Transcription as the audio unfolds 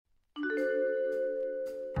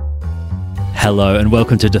Hello and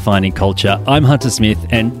welcome to Defining Culture. I'm Hunter Smith,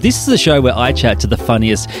 and this is the show where I chat to the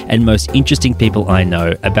funniest and most interesting people I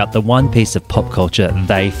know about the one piece of pop culture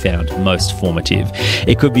they found most formative.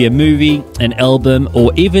 It could be a movie, an album,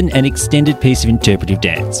 or even an extended piece of interpretive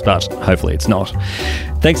dance, but hopefully it's not.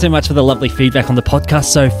 Thanks so much for the lovely feedback on the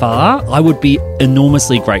podcast so far. I would be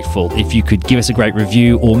enormously grateful if you could give us a great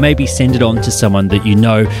review or maybe send it on to someone that you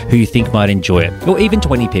know who you think might enjoy it. Or even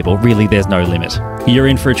 20 people. Really, there's no limit. You're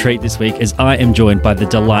in for a treat this week as I am joined by the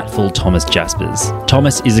delightful Thomas Jaspers.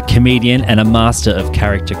 Thomas is a comedian and a master of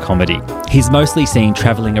character comedy. He's mostly seen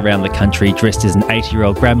travelling around the country dressed as an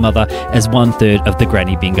 80-year-old grandmother as one-third of the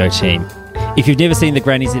Granny Bingo team. If you've never seen the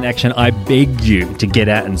grannies in action, I beg you to get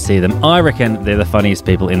out and see them. I reckon they're the funniest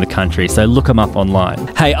people in the country, so look them up online.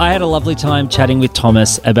 Hey, I had a lovely time chatting with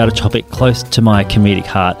Thomas about a topic close to my comedic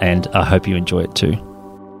heart, and I hope you enjoy it too.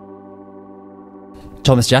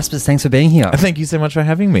 Thomas Jaspers, thanks for being here. Thank you so much for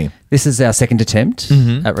having me. This is our second attempt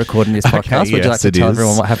at recording this podcast. Okay, Would you like to tell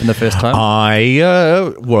everyone what happened the first time?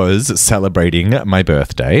 I was celebrating my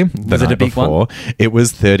birthday. Was it a big one? It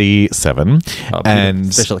was 37.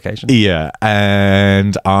 And special occasion. Yeah,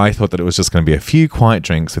 and I thought that it was just going to be a few quiet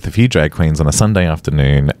drinks with a few drag queens on a Sunday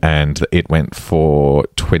afternoon, and it went for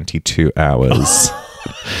 22 hours.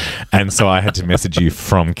 And so I had to message you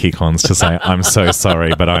from Kick-Ons to say, I'm so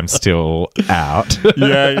sorry, but I'm still out.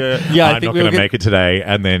 Yeah. I'm not going to make it today.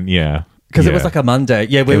 And then, Because it was like a Monday.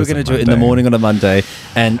 Yeah, we were going to do it in the morning on a Monday.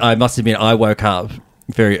 And I must admit, I woke up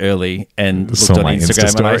very early and looked on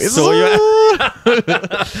Instagram and I saw you.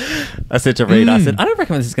 I said to Rita, I don't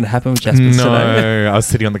reckon this is going to happen with Jaspers today. No, I was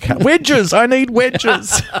sitting on the couch. Wedges! I need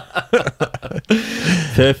wedges!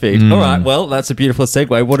 Perfect. All right, well, that's a beautiful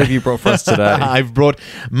segue. What have you brought for us today? I've brought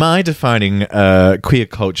my defining queer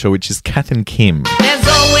culture, which is Kath and Kim. There's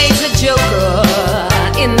always a joker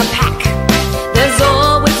in the pack. There's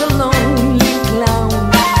always a lonely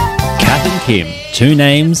clown. Kath and Kim, two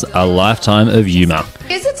names, a lifetime of humour.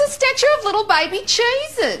 It's a statue of little baby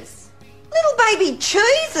cheeses. Little baby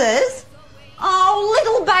cheeses? Oh,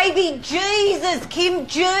 little baby Jesus, Kim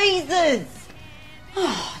Jesus.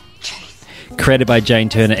 Oh, Jesus. Created by Jane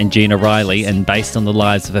Turner and Gina Riley and based on the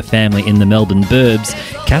lives of a family in the Melbourne burbs,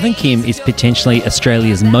 Kath and Kim is potentially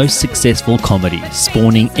Australia's most successful comedy,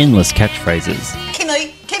 spawning endless catchphrases.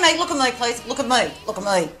 Kimmy, look at me, please. Look at me.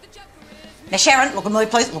 Now, Sharon, look at me,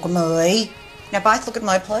 please. Look at me. Now, both look at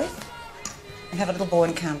me, please. And have a little boy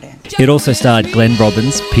and calm down. It also starred Glenn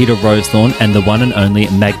Robbins, Peter Rosethorn and the one and only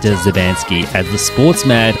Magda Zabansky as the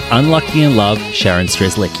sports-mad, unlucky in love Sharon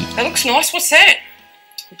Strzelecki. That looks nice. What's that?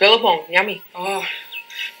 A billabong. Yummy. Oh,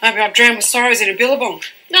 maybe I've drowned with sorrows in a billabong.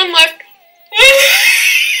 None left.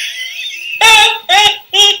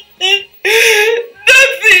 Nothing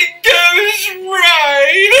goes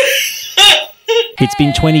right. It's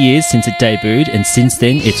been 20 years since it debuted, and since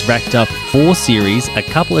then it's racked up 4 series, a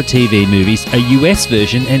couple of TV movies, a US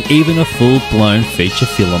version, and even a full-blown feature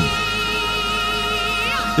film.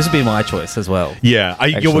 This would be my choice as well. Yeah,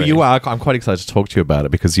 you are. I'm quite excited to talk to you about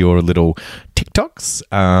it because you're a little TikToks.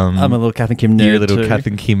 I'm a little Kath and Kim nerd. You're a little too. Kath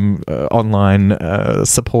and Kim online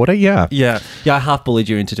supporter. Yeah. I half bullied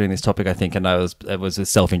you into doing this topic, I think, and it was a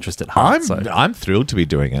self-interest at heart. I'm thrilled to be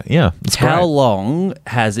doing it. Yeah, it's How great. long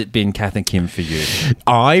has it been Kath and Kim for you?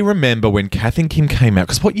 I remember when Kath and Kim came out.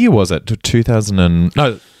 Because what year was it? 2000 and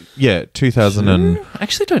no. Yeah, 2000 and... I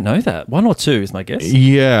actually don't know that. 1 or 2 is my guess.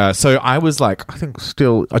 Yeah, so I was like, I think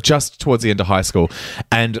still just towards the end of high school,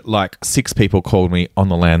 and like 6 people called me on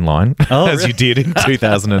the landline, as you did in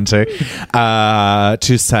 2002,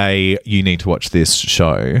 to say, you need to watch this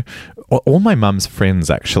show. All my mum's friends,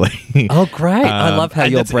 actually. Oh, great. I love how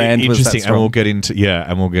your brand was that strong. And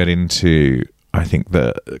we'll get into I think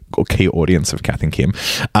the key audience of Kath and Kim.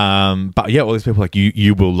 But yeah, all these people are like,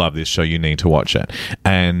 you will love this show, you need to watch it.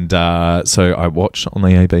 And so I watched on the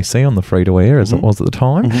ABC on the free to air as it was at the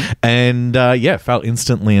time. And fell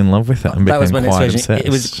instantly in love with it and became quite obsessed. It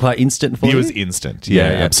was quite instant for you? It was instant, yeah,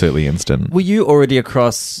 absolutely instant. Were you already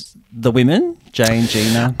across the women, Jane,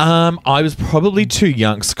 Gina? I was probably too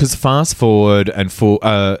young because Fast Forward and for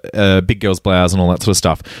Big Girls Blouse and all that sort of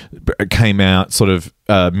stuff came out sort of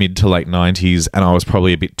mid to late 90s, and I was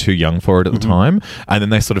probably a bit too young for it at the time. And then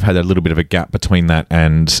they sort of had a little bit of a gap between that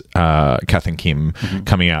and Kath and Kim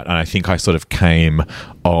coming out, and I think I sort of came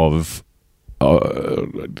of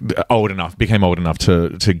became old enough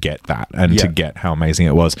to get that and to get how amazing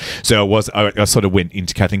it was. So I sort of went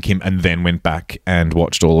into Kath and Kim and then went back and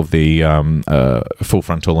watched all of the Full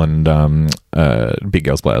Frontal and Big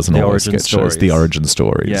Girls Blouse and all those sketches, the origin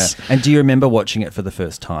stories. Yeah. And do you remember watching it for the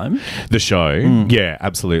first time? The show? Yeah,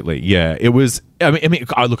 absolutely. Yeah, it was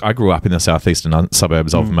I grew up in the southeastern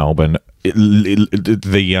suburbs of Melbourne.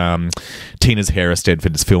 The Tina's Hair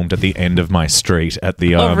Eisteddford is filmed at the end of my street at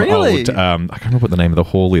the really? old. I can't remember what the name of the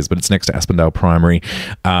hall is, but it's next to Aspendale Primary.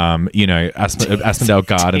 Aspendale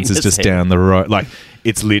Gardens is just down the road. Like,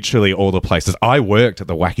 it's literally all the places. I worked at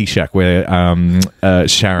the Wacky Shack where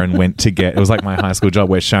Sharon went to get. It was like my high school job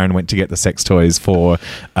where Sharon went to get the sex toys for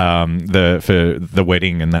the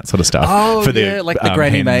wedding and that sort of stuff. Oh, for yeah, like the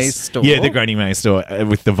Granny Mae's store. Yeah, the Granny Mae's store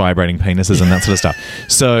with the vibrating penises and that sort of stuff.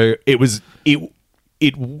 So it was.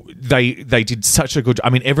 They did such a good. I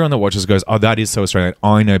mean, everyone that watches goes, "Oh, that is so Australian."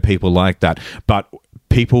 I know people like that, but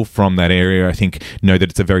people from that area, I think, know that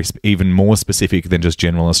it's a very even more specific than just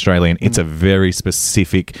general Australian. It's a very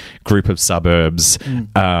specific group of suburbs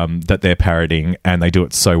that they're parodying, and they do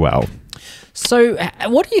it so well. So,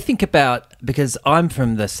 what do you think about? Because I'm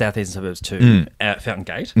from the southeastern suburbs too, Fountain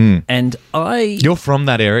Gate, and You're from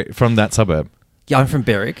that area, from that suburb. Yeah, I'm from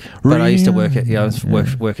Berwick, but I used to work at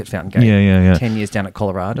work at Fountain Gate. Yeah. 10 years down at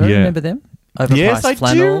Colorado. Yeah. Remember them? Overpriced Yes, I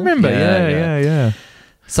flannel. do remember. Yeah.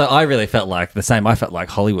 So I really felt like the same. I felt like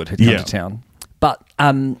Hollywood had come to town. But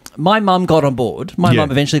my mum got on board. My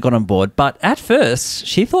mum eventually got on board. But at first,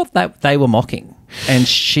 she thought that they were mocking. And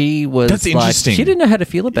she was That's interesting. She didn't know how to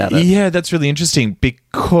feel about it. Yeah, that's really interesting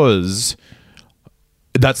because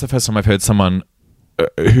that's the first time I've heard someone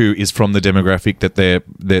who is from the demographic that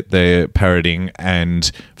they're parodying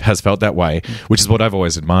and has felt that way, which is what I've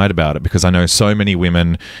always admired about it, because I know so many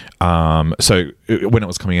women. So when it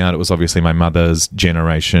was coming out, it was obviously my mother's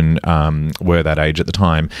generation were that age at the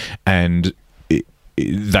time, and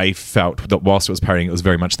they felt that whilst it was parodying, it was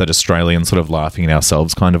very much that Australian sort of laughing at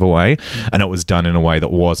ourselves kind of a way, and it was done in a way that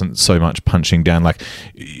wasn't so much punching down. Like,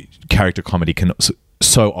 character comedy can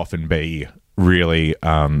so often be really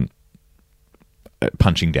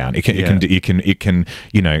punching down. It can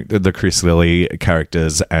you know, the Chris Lilly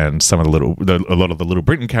characters and some of a lot of the Little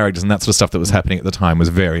Britain characters and that sort of stuff that was happening at the time was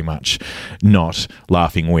very much not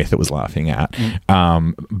laughing with, it was laughing at.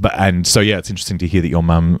 It's interesting to hear that your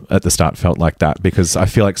mum at the start felt like that, because I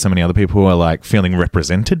feel like so many other people are like feeling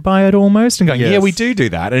represented by it almost and going, yeah, we do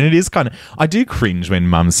that. And it is kind of, I do cringe when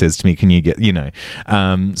mum says to me, can you get, you know,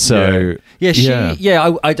 I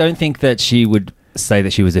don't think that she would say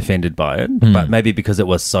that she was offended by it, but maybe because it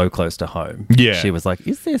was so close to home. Yeah. She was like,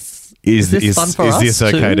 is this fun for us? Is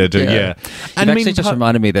this okay to do? Yeah. And it actually just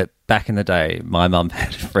reminded me that back in the day, my mum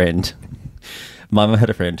had a friend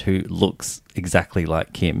who looks exactly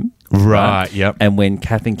like Kim. Right, yep. And when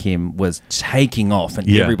Kath and Kim was taking off and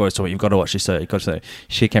everybody's talking, you've got to watch this,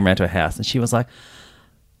 she came around to her house and she was like,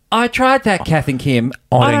 I tried that, Kath and Kim.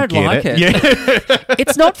 I don't like it. Yeah.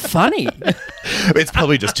 It's not funny. It's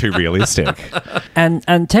probably just too realistic.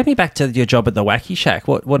 And take me back to your job at the Wacky Shack.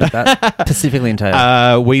 What did that specifically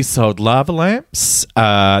entail? We sold lava lamps.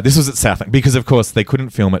 This was at Southland, because of course they couldn't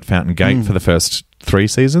film at Fountain Gate for the first 3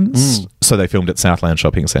 seasons, so they filmed at Southland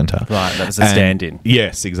Shopping Centre. Right, that was a stand-in.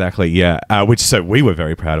 Yes, exactly. Yeah, so we were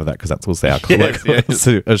very proud of that because that was our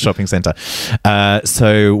local shopping centre.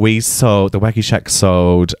 So we sold, the Wacky Shack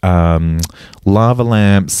sold lava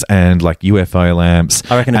lamps and like UFO lamps.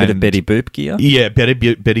 I reckon a bit of Betty Boop gear. Yeah, bit of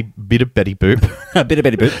Betty Boop, a bit of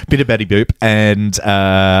Betty Boop, bit of Betty Boop, and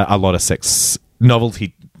a lot of sex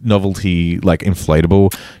novelty like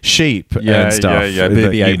inflatable sheep and stuff.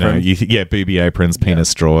 Booby apron. Booby aprons, penis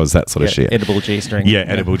straws, that sort of shit. Edible G-strings. Yeah,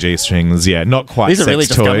 edible G-strings. Yeah, not quite These sex are really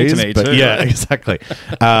just toys, coming to me but too. Yeah, exactly.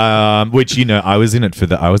 Which, you know, I was in it for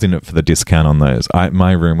the discount on those.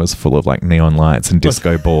 My room was full of like neon lights and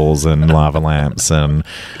disco balls and lava lamps, and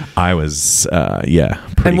I was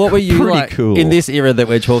and what were you like cool. in this era that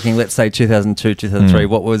we're talking? Let's say 2002, 2003.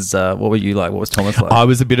 What were you like? What was Thomas like? I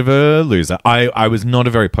was a bit of a loser. I was not a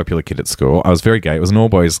very popular kid at school. I was very gay. It was an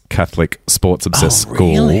all-boys Catholic sports-obsessed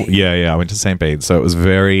school. Really? Yeah. I went to St. Bede's, so it was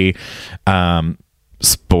very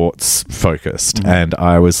sports-focused, and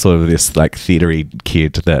I was sort of this like theatery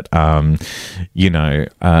kid that,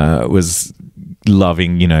 was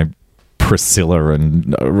loving, Priscilla,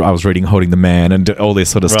 and I was reading Holding the Man and all this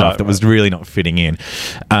sort of stuff that was really not fitting in.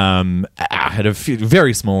 I had a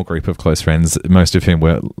very small group of close friends, most of whom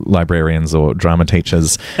were librarians or drama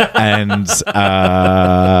teachers, and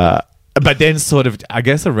but then sort of, I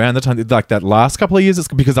guess around the time, like that last couple of years, it's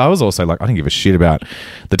because I was also like, I didn't give a shit about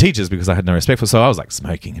the teachers because I had no respect for, so I was like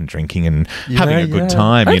smoking and drinking and having a good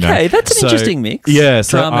time, Okay, that's an interesting mix. Yeah,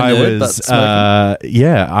 so Drama I nerd, was, but smoking.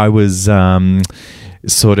 I was,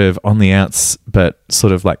 sort of on the outs, but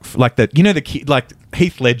sort of like that. You know, the kid, like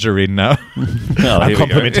Heath Ledger in. I'm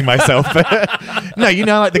complimenting myself. No, you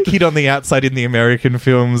know, like the kid on the outside in the American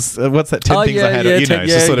films. What's that? 10 things I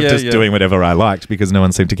had. Doing whatever I liked because no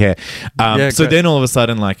one seemed to care. So then all of a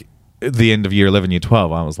sudden, like at the end of year 11, year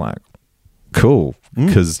 12, I was like, cool.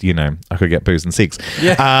 Because, you know, I could get booze and cigs.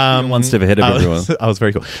 Yeah, one step ahead of everyone. I was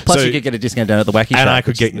very cool. Plus, you could get a discount down at the Wacky Shack. And I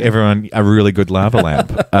could get everyone a really good lava lamp,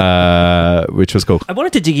 which was cool. I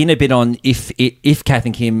wanted to dig in a bit on if Kath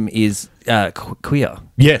and Kim is queer.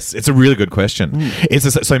 Yes, it's a really good question.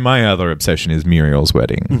 So my other obsession is Muriel's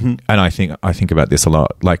wedding, and I think about this a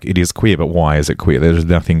lot. Like, it is queer, but why is it queer? There's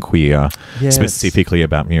nothing queer specifically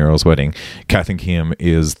about Muriel's wedding. Kath and Kim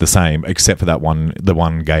is the same, except for the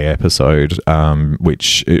one gay episode,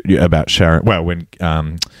 which about Sharon. Well, when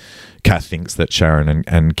Kath thinks that Sharon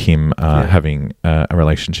and Kim are having a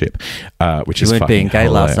relationship, which is fucking being gay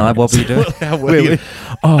hilarious. last night. What were you doing?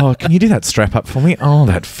 Oh, can you do that strap up for me? Oh,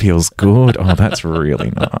 that feels good. Oh, that's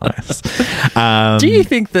really nice. Do you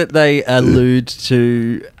think that they allude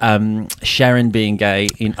to Sharon being gay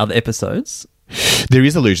in other episodes? There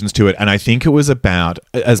is allusions to it, and I think it was about,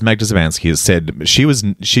 as Magda Savansky has said, she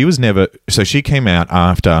was never. So she came out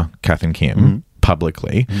after Kath and Kim.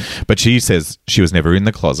 Publicly, but she says she was never in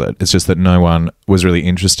the closet. It's just that no one was really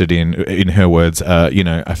interested in her words,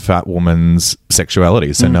 a fat woman's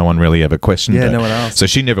sexuality. So no one really ever questioned it. No one asked. So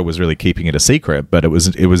she never was really keeping it a secret, but it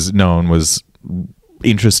was no one was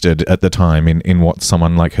interested at the time in what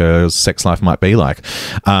someone like her sex life might be like.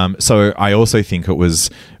 So I also think it was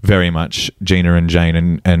very much Gina and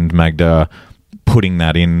Jane and Magda putting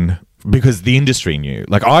that in because the industry knew.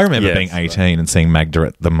 Like, I remember being 18 and seeing Magda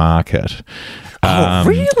at the market. Oh,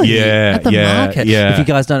 really? Yeah. At the market? Yeah. If you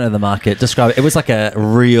guys don't know the market, describe it. It was like a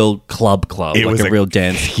real club. It was a real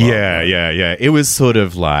dance club. Yeah. It was sort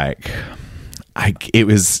of like... it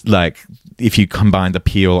was like if you combine the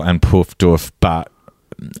Peel and Poof Doof, but...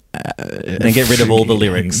 and get rid of all the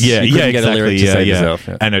lyrics. Yeah, exactly. Get a lyric to save yourself.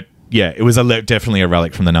 And it was definitely a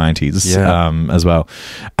relic from the 90s as well.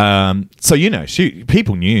 So, you know,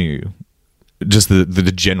 people knew... Just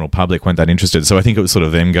the general public weren't that interested. So I think it was sort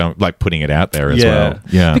of them going, like, putting it out there as well.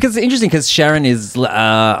 Yeah. Because it's interesting because Sharon is,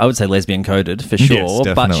 I would say, lesbian coded for sure,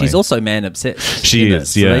 but she's also man obsessed. She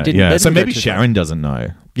is, So maybe Sharon doesn't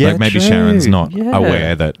know. Yeah, like, maybe true. Sharon's not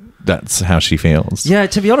aware that that's how she feels. Yeah,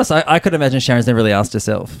 to be honest, I could imagine Sharon's never really asked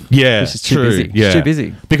herself. Yeah, she's too busy. Yeah. She's too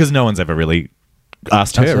busy. Because no one's ever really...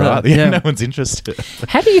 asked her, right? Yeah, no one's interested.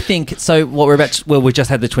 How do you think, so what we're about to, well, we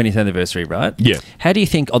just had the 20th anniversary, right? Yeah. How do you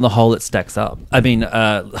think on the whole it stacks up? I mean,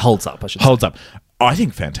 holds up, I should say. Holds up. I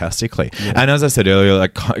think fantastically. Yeah. And as I said earlier,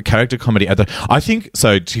 like character comedy I think,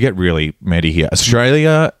 so to get really meta here,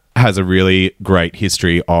 Australia has a really great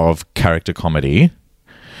history of character comedy.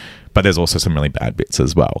 But there's also some really bad bits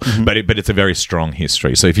as well. But it's a very strong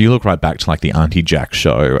history. So if you look right back to like the Auntie Jack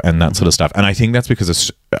show and that sort of stuff, and I think that's because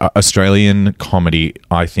Australian comedy,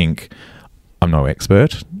 I think, I'm no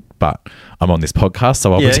expert, but I'm on this podcast,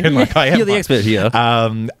 so I'll pretend like I am. You're the expert here.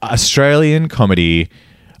 Australian comedy,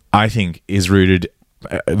 I think, is rooted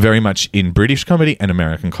very much in British comedy and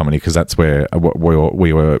American comedy because that's where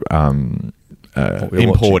we were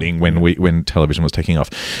importing when television was taking off.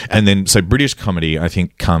 And then so British comedy I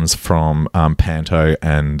think comes from panto,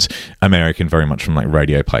 and American very much from like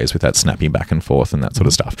radio plays with that snappy back and forth and that sort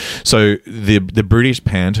of stuff. So the British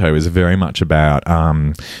panto is very much about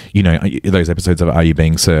those episodes of Are You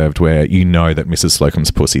Being Served where you know that Mrs. Slocum's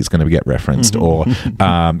pussy is going to get referenced, or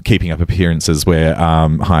Keeping Up Appearances where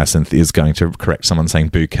Hyacinth is going to correct someone saying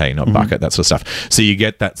bouquet not bucket, that sort of stuff. So you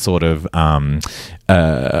get that sort of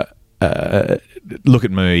look at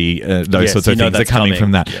me, those sorts of things are coming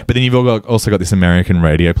from that. Yeah. But then you've also got this American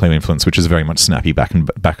radio play influence, which is very much snappy back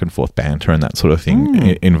and forth banter and that sort of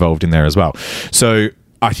thing involved in there as well. So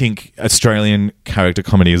I think Australian character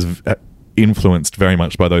comedy is influenced very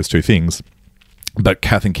much by those two things. But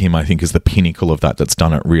Kath and Kim, I think, is the pinnacle of that's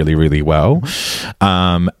done it really, really well.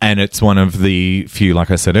 And it's one of the few, like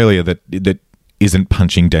I said earlier, that isn't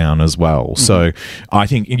punching down as well. So I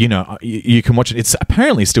think, you can watch it. It's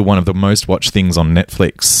apparently still one of the most watched things on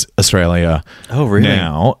Netflix Australia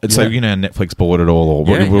now. So, Netflix bought it all,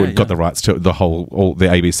 or got the rights to all the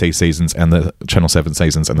ABC seasons and the Channel 7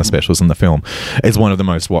 seasons and the specials and the film. It's one of the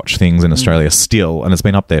most watched things in Australia still, and it's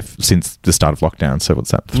been up there since the start of lockdown. So what's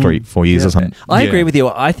that, 3-4 years or something? I agree with you.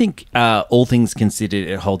 I think all things considered,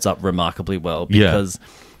 it holds up remarkably well because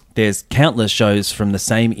there's countless shows from the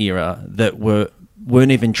same era that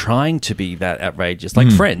weren't even trying to be that outrageous.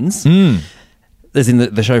 Like Friends, as in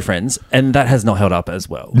the show Friends, and that has not held up as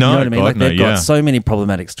well. No, you know what I mean? God, Like they've no, got yeah. so many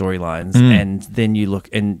problematic storylines, and then you look,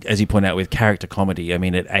 and as you point out with character comedy, I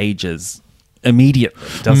mean, it ages immediately,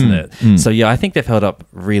 doesn't it? So yeah, I think they've held up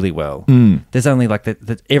really well. There's only like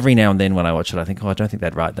that every now and then when I watch it, I think, I don't think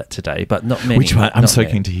they'd write that today, but not many. Which one? I'm not so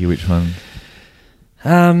many. keen to hear which one.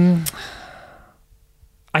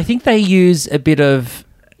 I think they use a bit of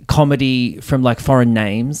comedy from like foreign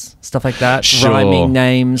names, stuff like that. Sure. Rhyming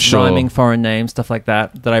names, Sure. rhyming foreign names, stuff like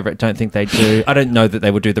that I don't think they do. I don't know that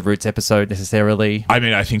they would do the Roots episode necessarily. I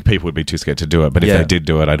mean, I think people would be too scared to do it, but if Yeah. they did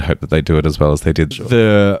do it, I'd hope that they do it as well as they did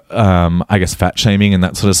the, I guess, fat shaming and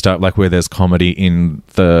that sort of stuff, like where there's comedy in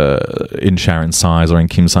Sharon's size or in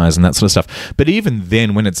Kim's size and that sort of stuff. But even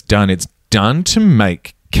then, when it's done to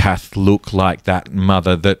make Kath look like that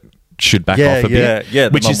mother that should back off a bit, the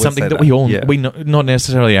which mum is would something say that that. we all Yeah. we know, not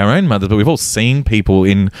necessarily our own mothers, but we've all seen people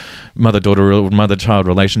in mother-daughter or mother-child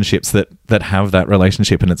relationships that have that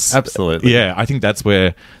relationship, and it's Absolutely. yeah. I think that's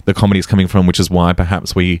where the comedy is coming from, which is why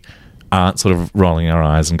perhaps we aren't sort of rolling our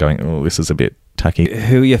eyes and going, "Oh, this is a bit tacky."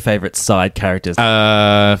 Who are your favourite side characters?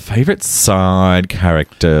 Favorite side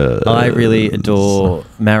character? I really adore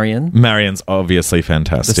Marion, Marion's obviously the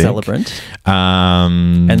fantastic. celebrant,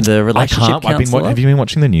 And the relationship counsellor. have you been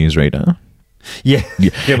watching The Newsreader? Yeah,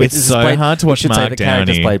 It's so hard to watch we should say Mark the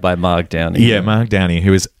character's Downey. played by Mark Downey. Yeah, Mark Downey,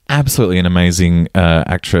 who is absolutely an amazing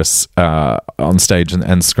actress on stage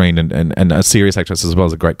and screen, and a serious actress as well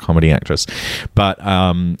as a great comedy actress. But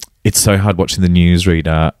it's so hard watching The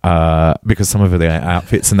Newsreader because some of their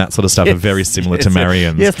outfits and that sort of stuff are very similar to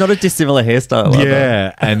Marion's. Yeah, it's not a dissimilar hairstyle. either.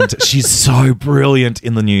 Yeah, and she's so brilliant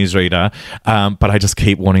in The Newsreader. But I just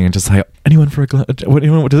keep wanting her to say, anyone for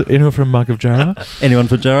a mug of Jarrah? Anyone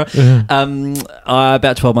for Jarrah?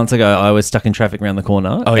 About 12 months ago, I was stuck in traffic around the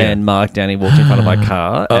corner, Oh, yeah. and Mark Downey walked in front of my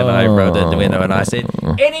car, and I rolled down the window and I said,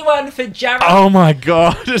 "Anyone for Jarrah?" Oh my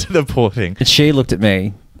God, the poor thing. And she looked at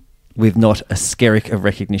me with not a skerrick of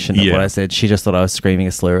recognition of Yeah. what I said. She just thought I was screaming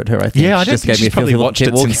a slur at her, I think. Yeah, I She don't just think gave me she's a probably filthy look, watched it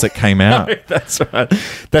kept walking. since it came out. No, that's right.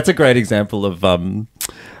 That's a great example of...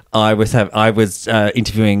 I was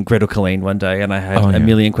interviewing Gretel Colleen one day, and I had a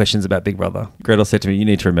million questions about Big Brother. Gretel said to me, "You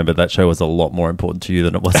need to remember that show was a lot more important to you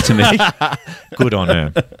than it was to me." Good on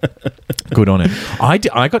her. Good on her.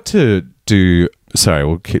 I got to do... Sorry,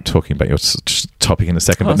 we'll keep talking about your topic in a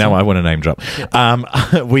second, but now sorry. I want to name drop.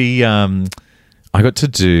 I got to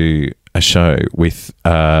do a show with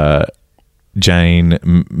Jane,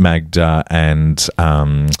 Magda, and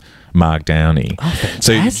Mark Downey. Oh,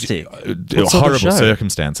 fantastic. What sort of Horrible show?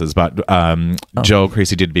 circumstances, but Joel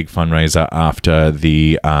Creasy did a big fundraiser after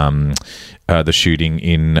the shooting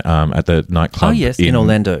in at the nightclub. Oh, yes, in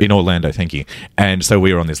Orlando. In Orlando, thank you. And so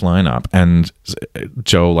we were on this lineup, and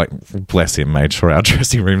Joel, like, bless him, made sure our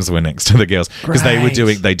dressing rooms were next to the girls because they were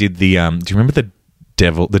Great. They did the. Do you remember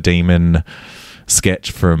the demon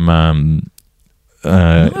sketch from?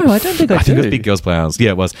 No, I don't think I think it was do. Big Girls Blouse.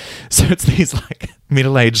 Yeah, it was. So it's these like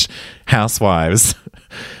middle-aged housewives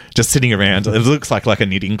just sitting around. It looks like a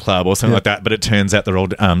knitting club or something like that, but it turns out they're all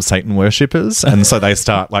Satan worshippers, and so they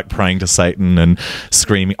start like praying to Satan and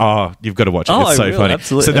screaming. Oh, you've got to watch it. Oh, It's so I will, funny.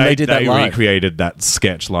 absolutely. So And they they did that live. recreated that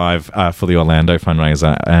sketch live for the Orlando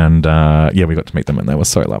fundraiser, and we got to meet them, and they were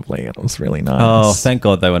so lovely, and it was really nice. Oh, thank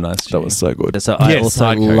God they were nice to That you. was so good. So I Yes, also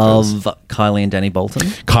side characters. love Kylie and Danny Bolton.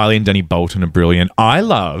 Kylie and Danny Bolton are brilliant. I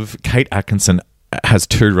love Kate Atkinson has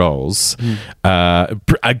two roles.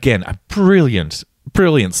 Again, a brilliant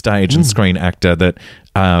stage and screen actor that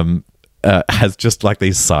has just like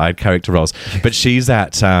these side character roles. But she's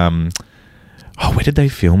at where did they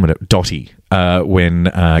film it at? Dottie.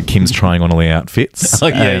 When Kim's trying on all the outfits. Oh,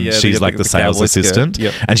 yeah, and yeah, she's the- like the the sales cowboy skirt. assistant.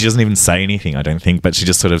 Yep. And she doesn't even say anything, I don't think, but she's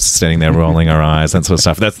just sort of standing there rolling her eyes, that sort of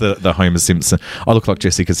stuff. That's the Homer Simpson. I look like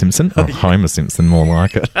Jessica Simpson. Or Homer Simpson, more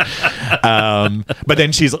like it. But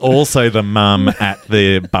then she's also the mum at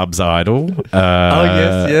the Bub's Idol.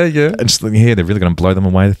 yeah. And she's like, yeah, they're really going to blow them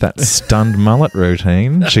away with that stunned mullet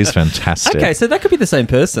routine. She's fantastic. Okay, so that could be the same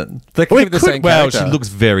person. That could Well, be the same character. she looks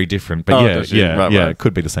very different, but Oh, yeah, does she? Right. it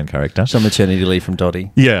could be the same character. She's on maternity leave from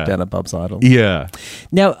Dottie. Yeah. Down at Bub's Idol. Yeah.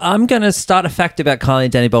 Now, I'm going to start a fact about Kylie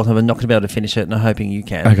and Danny Bolton. I'm not going to be able to finish it, and I'm hoping you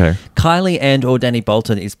can. Okay. Kylie and or Danny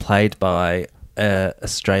Bolton is played by an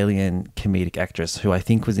Australian comedic actress who I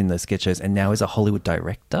think was in those sketch shows and now is a Hollywood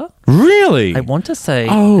director. Really? I want to say,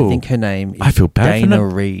 Oh. I think her name is I feel bad for Dana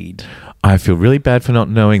not- Reed. I feel really bad for not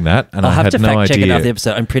knowing that, and I'll I have had to no fact check idea. another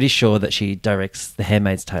episode. I'm pretty sure that she directs The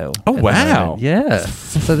Handmaid's Tale. Oh, at the wow. moment. Yeah.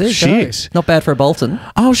 So there's Shit. Not bad for a Bolton.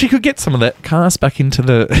 Oh, she could get some of that cast back into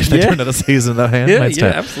the if they do another season of The Handmaid's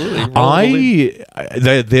Tale. absolutely.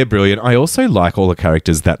 They're brilliant. I also like all the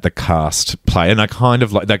characters that the cast play, and I kind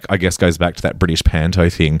of like that. I guess goes back to that British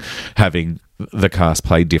panto thing, having the cast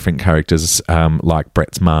play different characters, like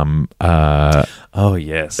Brett's mum. Oh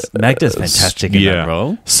yes, Magda's fantastic in that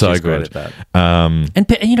role. So She's good. Great at that.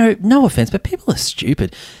 And no offense, but people are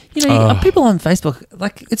stupid. People on Facebook,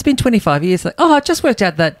 like, it's been 25 years. Like, I just worked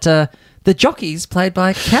out that the jockey's played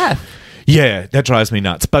by Kath. Yeah, that drives me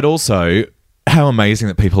nuts. But also, how amazing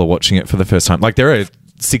that people are watching it for the first time. Like, there are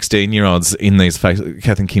 16-year-olds in these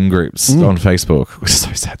Kath and Kim groups on Facebook. We're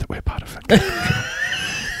so sad that we're part of it.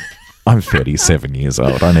 I'm 37 years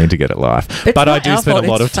old. I need to get a life. But I do spend a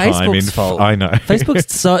lot of time in... fault. I know. Facebook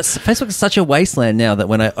is such a wasteland now that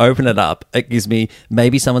when I open it up, it gives me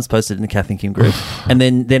maybe someone's posted in the Kath and Kim group, and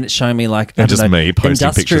then it's showing me like and just me posting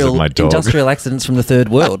pictures of my dog. Industrial accidents from the third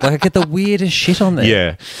world. Like, I get the weirdest shit on there.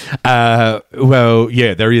 Yeah.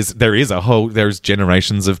 There's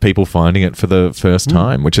generations of people finding it for the first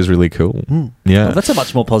time, which is really cool. Yeah. Well, that's a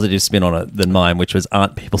much more positive spin on it than mine, which was,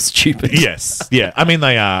 aren't people stupid? Yes. Yeah. I mean,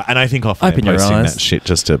 they are. And I think often Open they're your posting eyes. that shit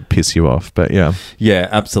just to piss you off. But yeah. Yeah,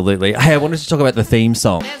 absolutely. Hey, I wanted to talk about the theme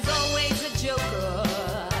song. There's always a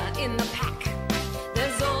joker in the pack.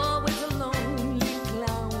 There's always a lonely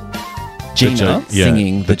clown. Gina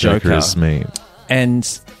singing The Joker. is me.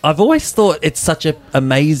 And I've always thought it's such an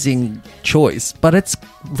amazing choice, but it's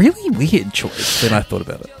really weird choice when I thought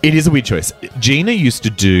about it. It is a weird choice. Gina used to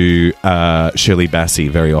do Shirley Bassey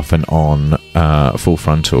very often on Full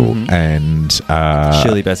Frontal, and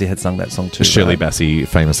Shirley Bassey had sung that song too. Shirley right? Bassey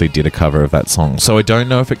famously did a cover of that song. So I don't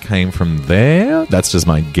know if it came from there. That's just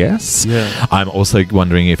my guess. Yeah. I'm also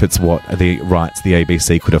wondering if it's what the rights the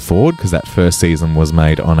ABC could afford, because that first season was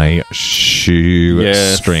made on a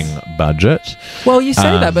shoestring budget. Well, you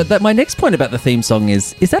say that, but my next point about the theme song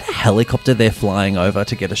is that a helicopter they're flying over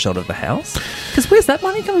to get a shot of the house? Because where's that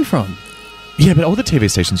money coming from? Yeah, but all the TV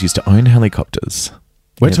stations used to own helicopters.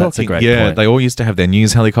 That's a great point. They all used to have their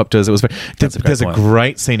news helicopters. It was there's a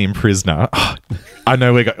great scene in Prisoner. Oh, I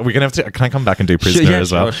know we're gonna have to. Can I come back and do Prisoner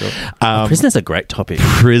as well? Sure. Prisoner's a great topic.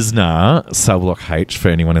 Prisoner, Subblock H for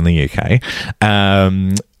anyone in the UK,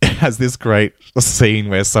 has this great scene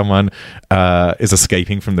where someone is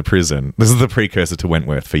escaping from the prison. This is the precursor to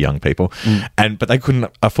Wentworth for young people, but they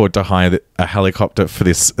couldn't afford to hire a helicopter for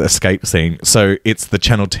this escape scene, so it's the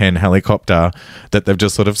Channel 10 helicopter that they've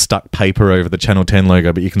just sort of stuck paper over the Channel 10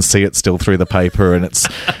 logo, but you can see it still through the paper, and it's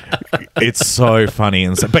so funny.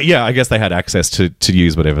 But yeah, I guess they had access to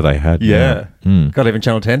use whatever they had. Yeah. God, even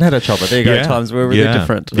Channel 10 had a chopper. There you go. Times were really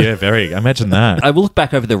different. Yeah, very. Imagine that. I will look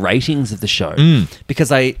back over the ratings of the show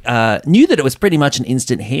because I knew that it was pretty much an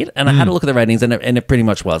instant hit, and I had a look at the ratings, and it pretty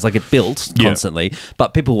much was. Like, it built constantly,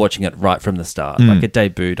 but people were watching it right from the start. Like, it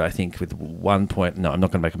debuted, I think, with 1 point... No, I'm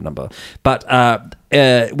not going to make up a number. But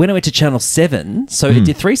when it went to Channel 7, so it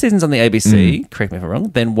did 3 seasons on the ABC, correct me if I'm wrong,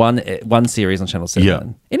 then one series on Channel 7. Yeah.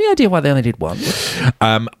 Any idea why they only did one?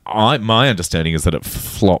 My understanding is that it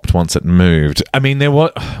flopped once it moved. I mean,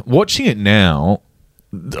 watching it now,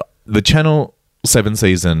 the Channel 7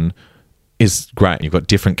 season is great. You've got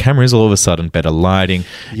different cameras all of a sudden, better lighting.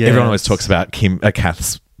 Yes. Everyone always talks about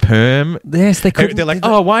Kath's perm. Yes, they could. They're like,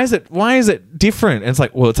 oh, why is it different? And it's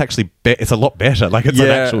like, well, it's actually it's a lot better. Like, it's an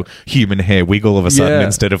actual human hair wig all of a sudden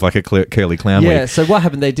instead of like a curly clown wig. Yeah. So what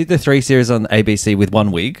happened? They did the 3 series on ABC with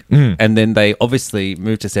one wig, and then they obviously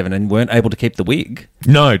moved to 7 and weren't able to keep the wig.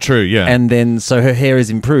 No, true. Yeah. And then so her hair is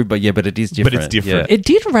improved, but it is different. But it's different. Yeah. It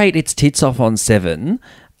did rate its tits off on 7,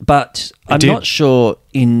 but I'm not sure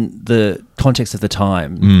in the context of the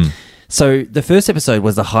time. So the first episode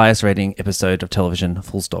was the highest rating episode of television,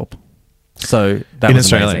 full stop. So that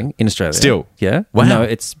was amazing. In Australia. Still? Yeah. Wow. No,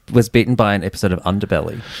 it was beaten by an episode of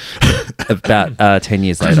Underbelly about 10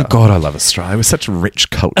 years later. God, I love Australia. We're such a rich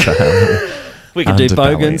culture. We can do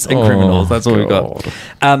bogans and criminals. That's all we've got.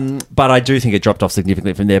 But I do think it dropped off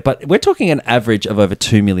significantly from there. But we're talking an average of over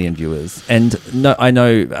 2 million viewers. And no, I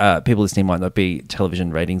know people listening might not be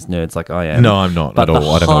television ratings nerds like I am. No, I'm not at all.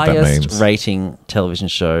 I don't know what that means. The highest rating television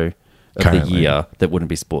show of the year that wouldn't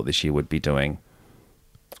be sport this year would be doing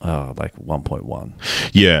like 1.1.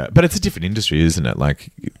 Yeah, but it's a different industry, isn't it? Like,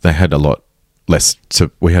 they had a lot less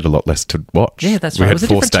to watch. Yeah, that's we right. Had it was a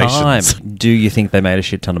 4 different stations. time. Do you think they made a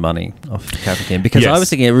shit ton of money off Kath and Kim? Because I was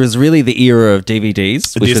thinking it was really the era of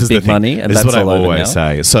DVDs, which was big money, and this that's is what all I over always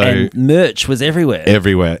now. say. So, and merch was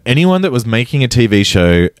everywhere. Anyone that was making a TV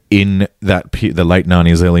show in the late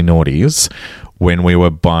 90s, early noughties when we were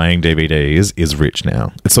buying DVDs is rich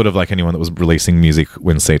now. It's sort of like anyone that was releasing music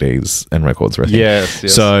when CDs and records were a thing.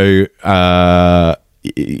 Yes. So,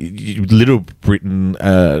 Little Britain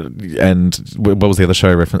and what was the other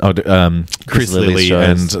show reference? Chris Lilly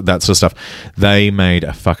and that sort of stuff. They made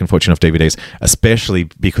a fucking fortune off DVDs, especially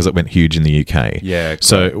because it went huge in the UK. Yeah.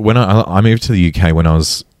 So when I moved to the UK when I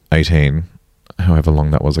was 18, however long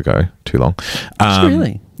that was ago, too long.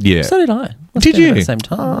 Really? Yeah. So did I. Did you? At the same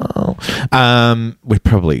time. Oh. We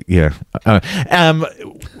probably, yeah.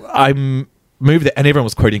 I moved there and everyone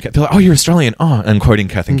was quoting Kath. They're like, oh, you're Australian. Oh, and quoting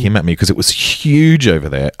Kath and Kim at me because it was huge over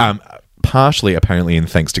there. Partially, apparently, in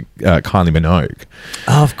thanks to Kylie Minogue.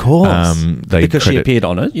 Of course. Because she credit- appeared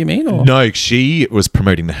on it, you mean? Or? No, she was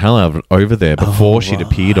promoting the hell out of it over there before she'd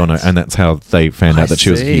appeared on it, and that's how they found out that she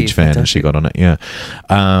was a huge fan and she got on it, yeah.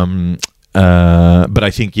 But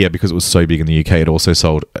I think, because it was so big in the UK, it also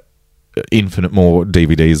sold infinite more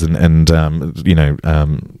DVDs and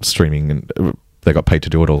streaming, and they got paid to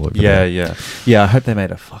do it all over there. Yeah, I hope they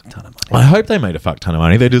made a fuck ton of money. I hope they made a fuck ton of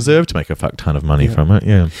money. They deserve to make a fuck ton of money from it,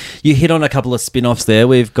 yeah. You hit on a couple of spin-offs there.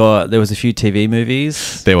 There was a few TV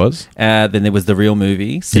movies. There was. Then there was the real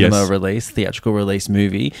movie, cinema Yes. release, theatrical release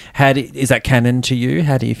movie. Is that canon to you?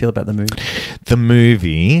 How do you feel about the movie? The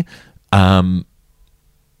movie,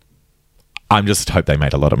 I just hope they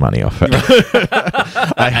made a lot of money off it.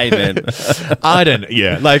 Amen. I don't,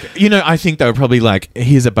 I think they were probably like,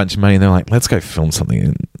 here's a bunch of money, and they're like, let's go film something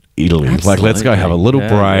in Italy. Like, let's go have a little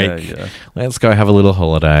break. Yeah. Let's go have a little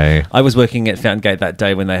holiday. I was working at Fountain Gate that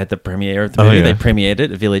day when they had the premiere of the movie. yeah. They premiered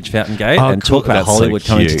it at Village Fountain Gate, and cool. talk about That's so Hollywood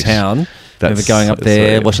coming to cute. town. That's Remember going up so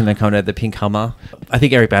there, sweet. watching them come out of the pink Hummer. I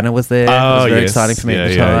think Eric Bana was there. It was very yes. exciting for me at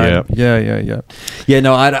the Yeah, time. Yeah.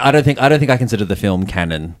 No, I don't think I consider the film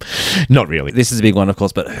canon. Not really. This is a big one, of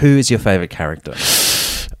course. But who is your favorite character?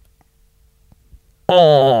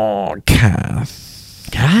 Oh, Kath.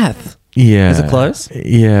 Kath. Yeah. Is it close?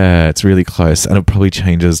 Yeah, it's really close. And it probably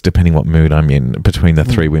changes depending what mood I'm in between the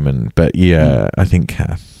three women. But I think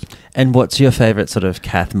Kath. And what's your favorite sort of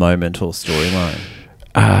Kath moment or storyline?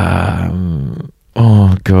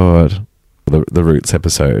 Oh God, the Roots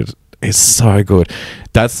episode is so good.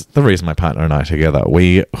 That's the reason my partner and I are together.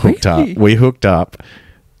 We hooked up. We hooked up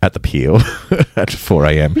at the Peel at 4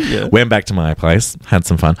 a.m. Yeah. Went back to my place, had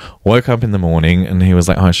some fun. Woke up in the morning, and he was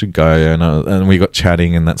like, "Oh, I should go," and we got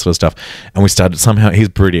chatting and that sort of stuff. And we started somehow. He's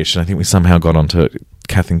British, and I think we somehow got onto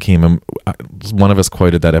Kath and Kim. And one of us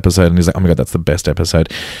quoted that episode, and he's like, "Oh my God, that's the best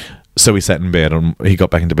episode." So we sat in bed, and he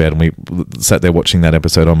got back into bed, and we sat there watching that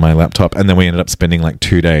episode on my laptop, and then we ended up spending like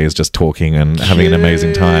 2 days just talking and having an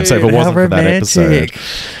amazing time. So if it wasn't for that episode,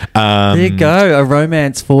 there you go, a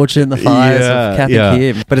romance forged in the fires of Kath yeah. and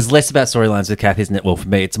Kim. But it's less about storylines with Kath, isn't it? Well, for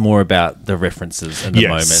me, it's more about the references and the Yes.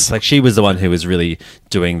 moments. Like she was the one who was really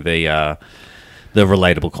doing the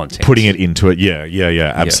relatable content, putting it into it. Yeah,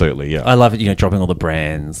 absolutely. Yeah, I love it. Dropping all the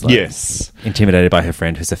brands. Like, yes. Intimidated by her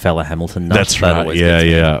friend who's a fella Hamilton nut. That's That right. always gets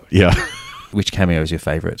me. Yeah. Which cameo is your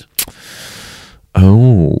favourite?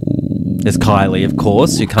 Oh, There's Kylie, of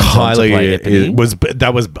course, who comes on to play Ebony. was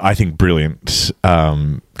I think brilliant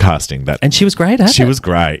casting. That And she was great at it. she was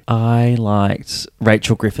great. I liked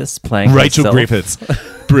Rachel Griffiths playing Rachel herself. Griffiths,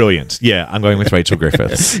 brilliant. Yeah, I'm going with Rachel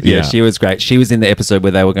Griffiths. Yeah, she was great. She was in the episode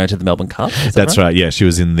where they were going to the Melbourne Cup. Is that That's right. Yeah, she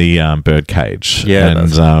was in the bird cage. Yeah,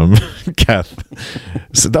 and Kath.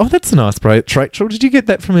 So, that's a nice break. Rachel, did you get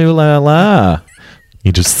that from Ulala?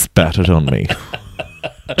 You just spat it on me.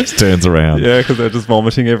 Just turns around. Yeah, because they're just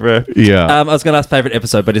vomiting everywhere. Yeah. I was going to ask favourite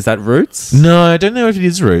episode, but is that Roots? No, I don't know if it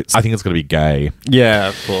is Roots. I think it's got to be Gay. Yeah,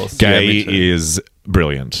 of course. Gay Yeah, me too. is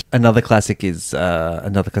brilliant. Another classic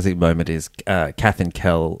moment is Kath and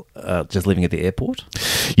Kel just living at the airport.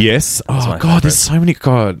 Yes. my Oh, God, favourite. there's so many.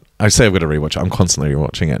 God, I say I've got to rewatch it. I'm constantly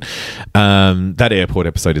rewatching it. That airport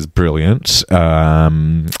episode is brilliant.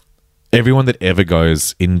 Everyone that ever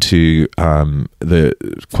goes into the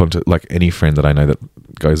Qantas, like any friend that I know that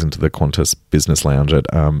goes into the Qantas business lounge at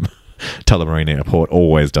Tullamarine Airport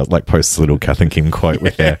always does, like, posts a little Kath and Kim quote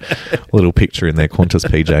with their little picture in their Qantas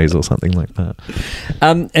PJs or something like that.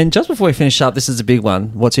 And just before we finish up, this is a big one.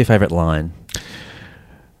 What's your favourite line?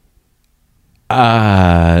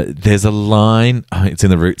 There's a line, it's in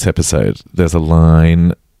the Roots episode. There's a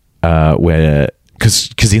line where,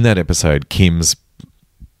 because in that episode, Kim's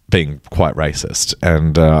being quite racist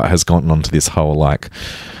and has gotten onto this whole, like,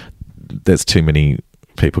 there's too many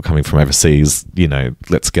people coming from overseas,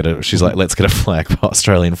 let's get a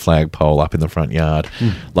Australian flagpole up in the front yard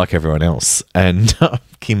like everyone else. And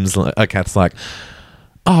Kath's like,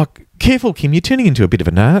 oh, careful, Kim, you're turning into a bit of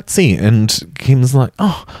a Nazi. And Kim's like,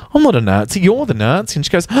 oh, I'm not a Nazi. You're the Nazi. And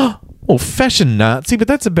she goes, oh, well, fashion Nazi, but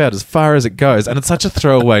that's about as far as it goes. And it's such a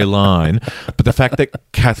throwaway line. But the fact that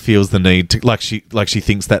Kath feels the need to, like she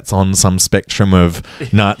thinks that's on some spectrum of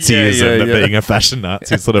Nazism, that being a fashion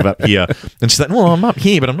Nazi is sort of up here. And she's like, well, I'm up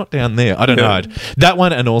here, but I'm not down there. I don't know. That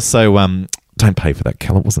one, and also, don't pay for that,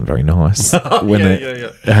 Cal. It wasn't very nice when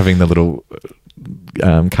they're having the little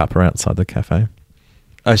cuppa outside the cafe.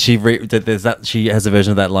 There's that. She has a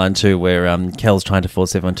version of that line too, where Kel's trying to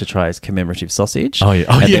force everyone to try his commemorative sausage. Oh yeah,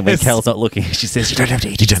 and then when Kel's not looking, she says, "You don't have to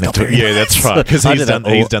eat. You don't have to." Yeah, that's right. Because he's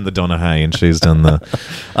done the Donna Hay, and she's done the.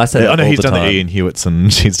 I say, he's done the Ian Hewitts,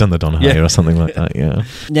 and she's done the Donna Hay or something like that. Yeah.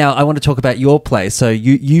 Now I want to talk about your play. So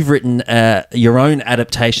you've written your own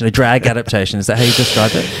adaptation, a drag adaptation. Is that how you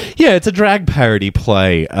describe it? Yeah, it's a drag parody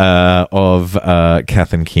play of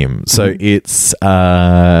Kath and Kim. So it's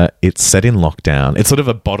set in lockdown. It's sort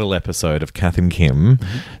of a bottle episode of Kath and Kim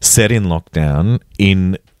set in lockdown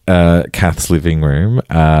in Kath's living room.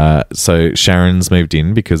 So Sharon's moved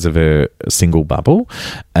in because of a single bubble,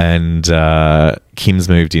 and Kim's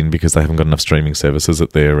moved in because they haven't got enough streaming services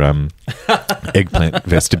at their eggplant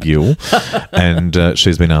vestibule, and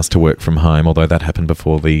she's been asked to work from home, although that happened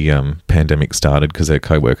before the pandemic started because her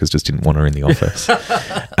co-workers just didn't want her in the office.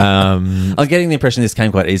 I'm getting the impression this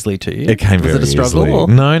came quite easily to you. It came very a struggle, easily. or?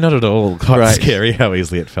 No, not at all. Quite scary how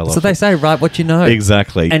easily it fell off. So they say, write what you know.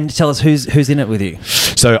 Exactly. And tell us who's in it with you.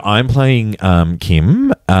 So I'm playing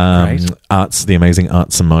Kim. The amazing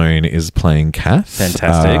Art Simone is playing Kath.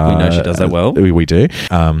 Fantastic. We know she does that well. We do.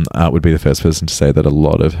 Art would be the first person to say that a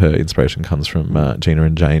lot of her inspiration comes from Gina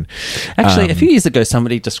and Jane. Actually, a few years ago,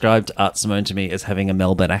 somebody described Art Simone to me as having a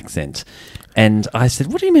Melbourne accent. And I said,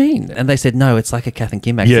 what do you mean? And they said, no, it's like a Kath and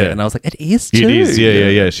Kim accent. Yeah. And I was like, it is too. It is.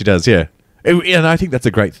 Yeah. She does, yeah. And I think that's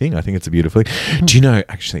a great thing. I think it's a beautiful thing. Do you know,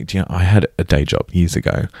 I had a day job years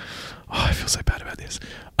ago. Oh, I feel so bad about this.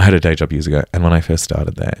 I had a day job years ago, and when I first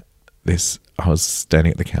started there, I was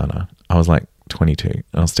standing at the counter. I was like 22.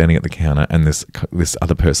 I was standing at the counter, and this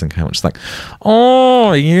other person came and she's like,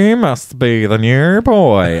 "Oh, you must be the new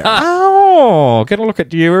boy. Oh, get a look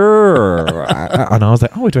at you." And I was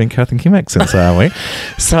like, "Oh, we're doing Kath and Kim accents, are we?"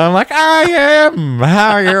 So I'm like, "I am.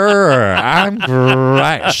 How are you? I'm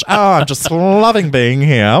great. Oh, I'm just loving being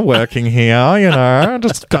here, working here,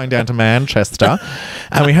 just going down to Manchester."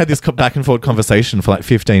 And we had this back and forth conversation for like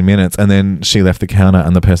 15 minutes, and then she left the counter,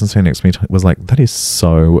 and the person sitting next to me was like, "That is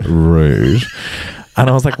so rude." And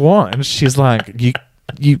I was like, "What?" And she's like,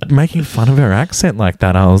 you making fun of her accent like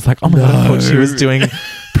that. I was like, oh my God, I thought she was doing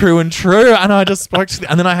Prue and True. And I just spoke to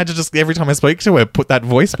and then I had to just, every time I spoke to her, put that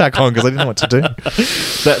voice back on because I didn't know what to do.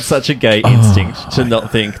 That's such a gay instinct to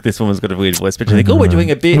not think this woman's got a weird voice, but to think, we're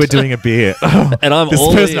doing a bit. We're doing a bit. And I'm this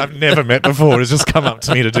person I've never met before has just come up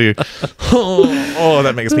to me to do.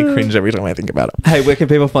 That makes me cringe every time I think about it. Hey, where can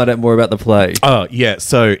people find out more about the play? Oh, yeah.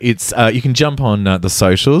 So it's you can jump on the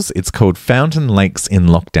socials. It's called Fountain Lakes in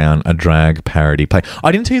Lockdown, a drag parody play.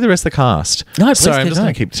 I didn't tell you the rest of the cast. No, sorry, I'm just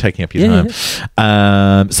going to keep taking up your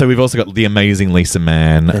time. So we've also got the amazing Lisa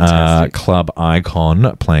Mann, club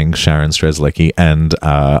icon, playing Sharon Strzelecki, and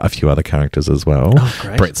a few other characters as well. Oh,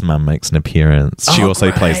 great. Brett's mum makes an appearance. She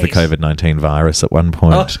also plays the COVID-19 virus at one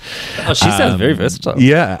point. Oh, she sounds very versatile.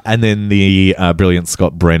 Yeah, and then the brilliant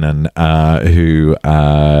Scott Brennan, who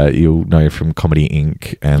you'll know from Comedy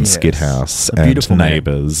Inc. and Skid House and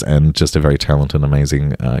Neighbours, and just a very talented,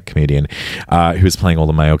 amazing comedian who's playing all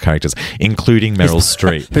the male characters, including Meryl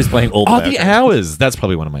Streep. Who's playing all the Hours. That's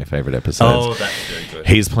probably one of my favourite episodes. Oh, that's very good.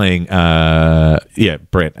 He's playing,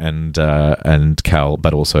 Brett and Cal,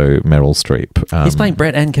 but also Meryl Streep. He's playing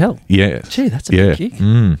Brett and Cal? Yeah. Gee, that's a big gig.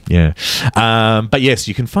 But yes,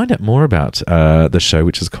 you can find out more about the show,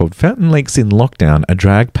 which is called Fountain Lakes in Lockdown, a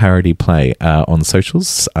drag parody play on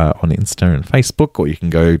socials, on Insta and Facebook, or you can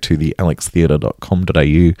go to the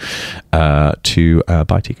alextheatre.com.au to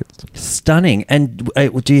buy tickets. Stunning. And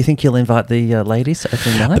do you think you'll invite the ladies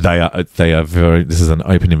opening night? They are very. This is an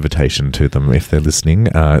open invitation to them if they're listening.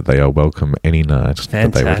 They are welcome any night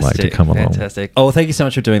that they would like to come along. Fantastic. Oh, thank you so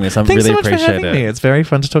much for doing this. I Thanks really so much appreciate for having me. It's very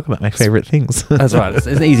fun to talk about my favourite things. That's right. It's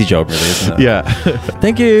an easy job, really, isn't it? Yeah.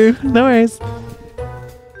 Thank you. No worries.